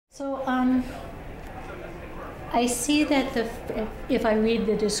So I see that if I read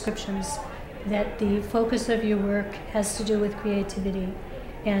the descriptions, that the focus of your work has to do with creativity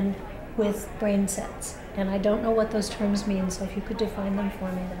and with brain sets. And I don't know what those terms mean, so if you could define them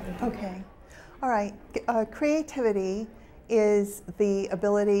for me, that would be Okay. All right. Creativity is the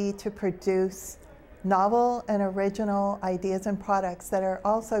ability to produce novel and original ideas and products that are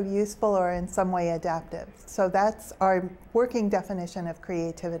also useful or in some way adaptive. So that's our working definition of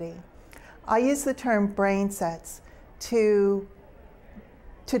creativity. I use the term brain sets to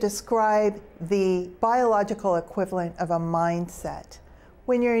describe the biological equivalent of a mindset.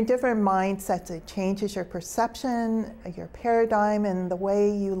 When you're in different mindsets, it changes your perception, your paradigm, and the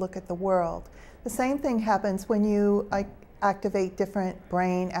way you look at the world. The same thing happens when you activate different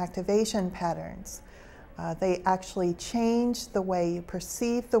brain activation patterns. They actually change the way you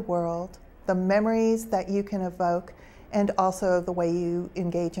perceive the world, the memories that you can evoke, and also the way you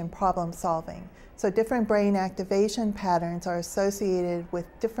engage in problem solving. So different brain activation patterns are associated with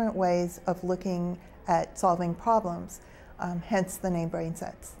different ways of looking at solving problems, hence the name brain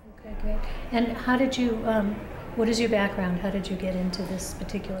sets. Okay, great. And how did you, what is your background? How did you get into this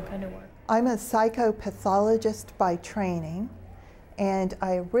particular kind of work? I'm a psychopathologist by training, and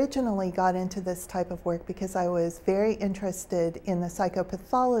I originally got into this type of work because I was very interested in the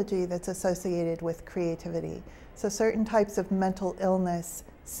psychopathology that's associated with creativity. So certain types of mental illness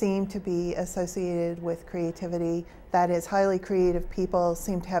seem to be associated with creativity. That is, highly creative people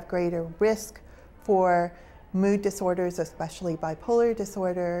seem to have greater risk for mood disorders, especially bipolar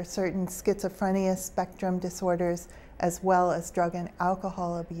disorder, certain schizophrenia spectrum disorders, as well as drug and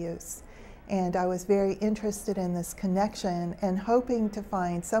alcohol abuse. And I was very interested in this connection and hoping to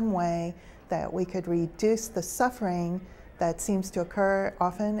find some way that we could reduce the suffering that seems to occur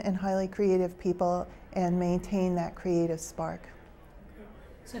often in highly creative people and maintain that creative spark.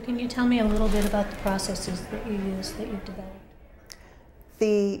 So can you tell me a little bit about the processes that you use, that you've developed?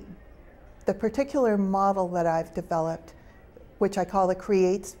 The particular model that I've developed, which I call the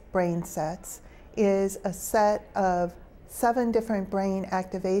CREATES brain sets, is a set of 7 different brain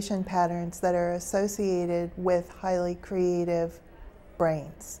activation patterns that are associated with highly creative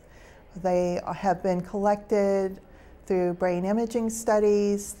brains. They have been collected through brain imaging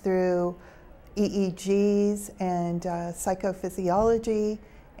studies, through EEGs and psychophysiology,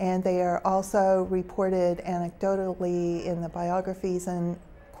 and they are also reported anecdotally in the biographies and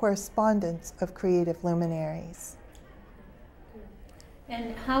correspondence of creative luminaries.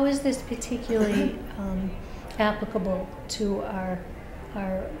 And how is this particularly applicable to our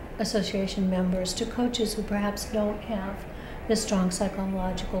association members, to coaches who perhaps don't have this strong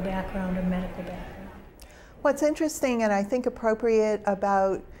psychological background or medical background? What's interesting and I think appropriate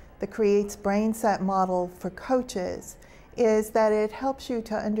about the CREATES brain set model for coaches is that it helps you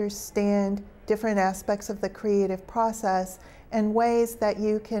to understand different aspects of the creative process and ways that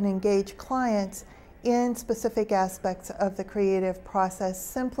you can engage clients in specific aspects of the creative process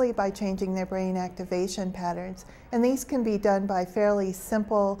simply by changing their brain activation patterns. And these can be done by fairly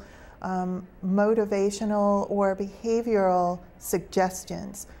simple motivational or behavioral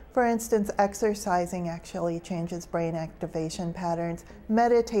suggestions. For instance, exercising actually changes brain activation patterns.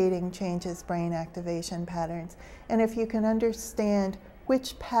 Meditating changes brain activation patterns. And if you can understand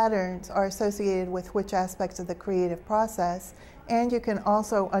which patterns are associated with which aspects of the creative process, and you can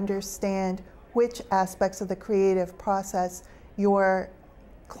also understand which aspects of the creative process your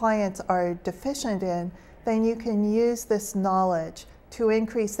clients are deficient in, then you can use this knowledge to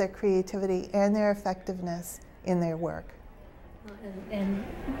increase their creativity and their effectiveness in their work. And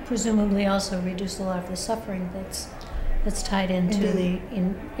presumably also reduce a lot of the suffering that's tied into the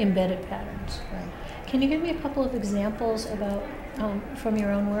embedded patterns. Right. Can you give me a couple of examples about from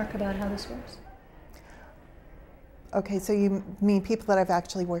your own work about how this works? Okay, so you mean people that I've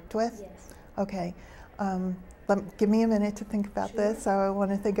actually worked with? Yes. Okay. Give me a minute to think about this. So I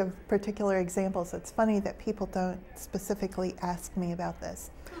want to think of particular examples. It's funny that people don't specifically ask me about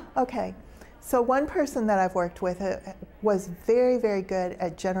this. Okay. So one person that I've worked with was very, very good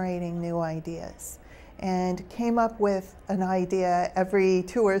at generating new ideas and came up with an idea every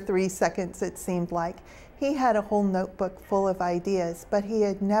 2 or 3 seconds, it seemed like. He had a whole notebook full of ideas, but he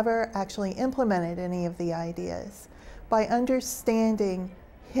had never actually implemented any of the ideas. By understanding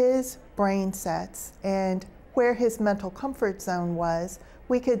his brain sets and where his mental comfort zone was,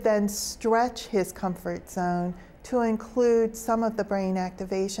 we could then stretch his comfort zone to include some of the brain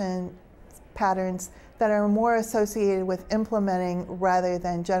activation patterns that are more associated with implementing rather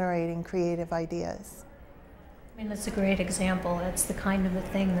than generating creative ideas. I mean, that's a great example. That's the kind of a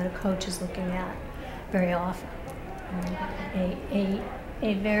thing that a coach is looking at very often.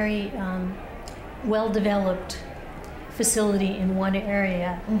 a very well-developed facility in one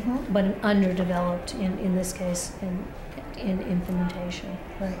area, but an underdeveloped, in this case, in implementation.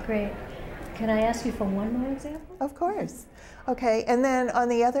 Right. Great. Can I ask you for one more example? Of course. Okay, and then on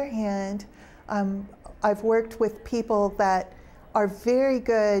the other hand, I've worked with people that are very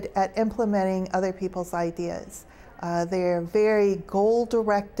good at implementing other people's ideas. They're very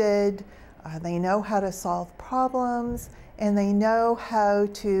goal-directed, they know how to solve problems, and they know how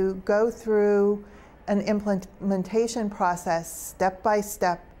to go through an implementation process step by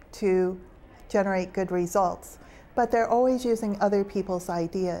step to generate good results. But they're always using other people's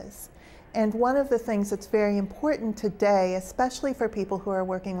ideas. And one of the things that's very important today, especially for people who are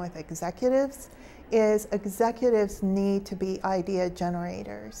working with executives, is executives need to be idea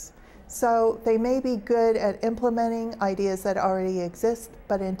generators. So they may be good at implementing ideas that already exist,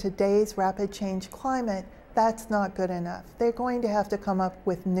 but in today's rapid change climate, that's not good enough. They're going to have to come up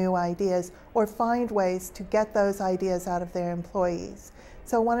with new ideas or find ways to get those ideas out of their employees.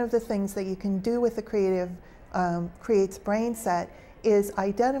 So one of the things that you can do with the Creates brain set is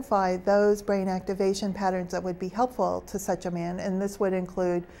identify those brain activation patterns that would be helpful to such a man, and this would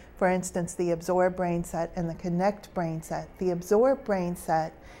include, for instance, the Absorb brain set and the Connect brain set. The Absorb brain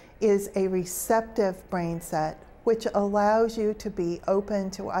set is a receptive brain set which allows you to be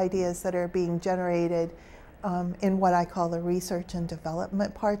open to ideas that are being generated in what I call the research and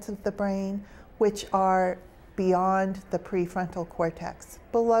development parts of the brain, which are beyond the prefrontal cortex,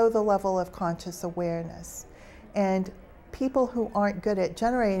 below the level of conscious awareness. And people who aren't good at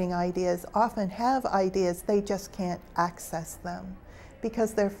generating ideas often have ideas, they just can't access them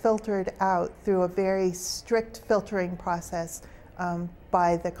because they're filtered out through a very strict filtering process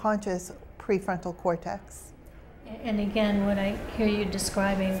by the conscious prefrontal cortex. And again, what I hear you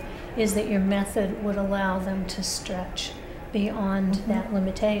describing is that your method would allow them to stretch beyond that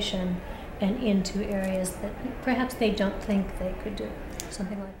limitation and into areas that perhaps they don't think they could do,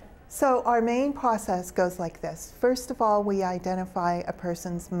 something like that. So our main process goes like this. First of all, we identify a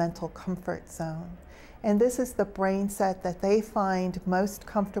person's mental comfort zone. And this is the brain set that they find most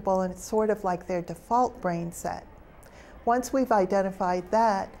comfortable, and it's sort of like their default brain set. Once we've identified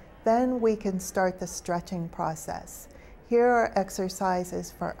that, then we can start the stretching process. Here are exercises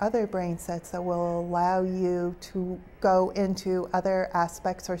for other brain sets that will allow you to go into other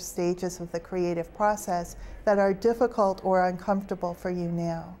aspects or stages of the creative process that are difficult or uncomfortable for you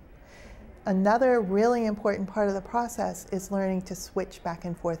now. Another really important part of the process is learning to switch back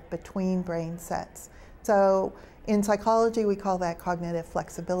and forth between brain sets. So in psychology, we call that cognitive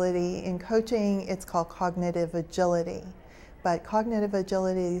flexibility. In coaching, it's called cognitive agility. But cognitive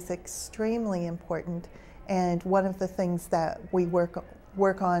agility is extremely important, and one of the things that we work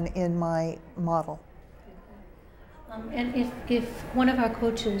on in my model. And if one of our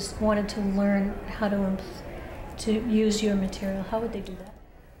coaches wanted to learn how to use your material, how would they do that?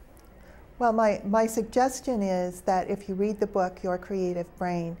 Well, my suggestion is that if you read the book, Your Creative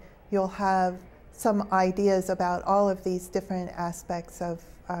Brain, you'll have some ideas about all of these different aspects of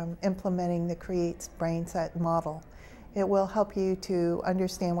implementing the Creates brain set model. It will help you to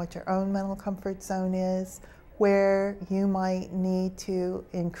understand what your own mental comfort zone is, where you might need to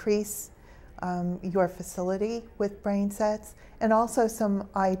increase your facility with brain sets, and also some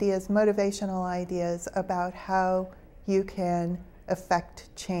ideas, motivational ideas about how you can affect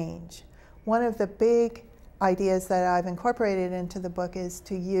change. One of the big ideas that I've incorporated into the book is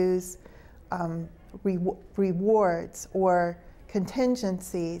to use rewards or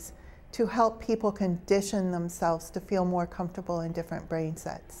contingencies to help people condition themselves to feel more comfortable in different brain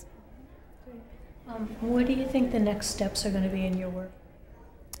sets. What do you think the next steps are going to be in your work?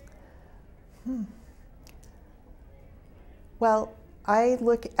 Well, I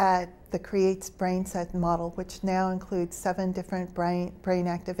look at the Creates brain set model, which now includes 7 different brain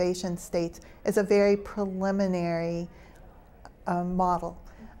activation states, as a very preliminary model.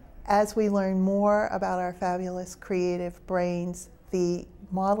 As we learn more about our fabulous creative brains, the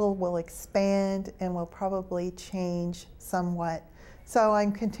model will expand and will probably change somewhat. So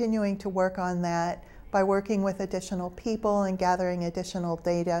I'm continuing to work on that by working with additional people and gathering additional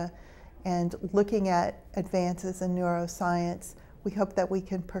data and looking at advances in neuroscience. We hope that we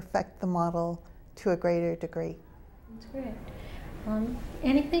can perfect the model to a greater degree. That's great.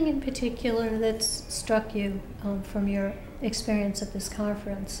 Anything in particular that's struck you from your experience at this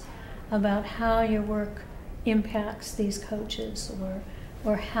conference about how your work impacts these coaches,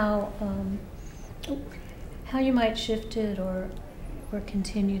 or how you might shift it or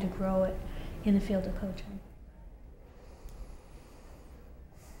continue to grow it in the field of coaching?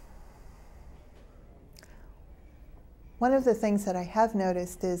 One of the things that I have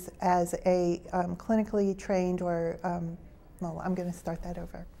noticed is, as a clinically trained, or, well, I'm going to start that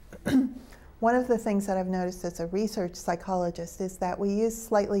over. One of the things that I've noticed as a research psychologist is that we use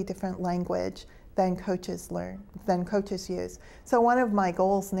slightly different language than coaches use. So one of my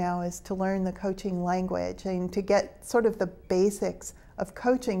goals now is to learn the coaching language and to get sort of the basics of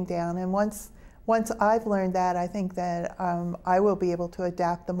coaching down. And once I've learned that, I think that I will be able to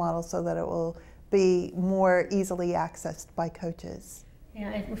adapt the model so that it will be more easily accessed by coaches.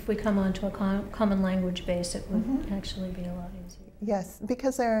 Yeah, if we come onto a common language base, it would actually be a lot easier. Yes,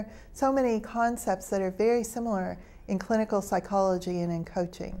 because there are so many concepts that are very similar in clinical psychology and in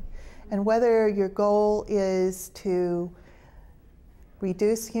coaching. And whether your goal is to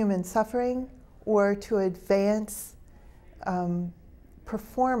reduce human suffering or to advance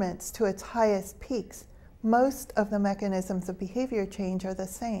performance to its highest peaks, most of the mechanisms of behavior change are the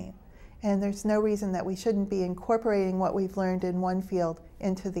same. And there's no reason that we shouldn't be incorporating what we've learned in one field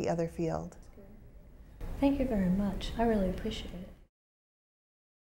into the other field. Thank you very much. I really appreciate it.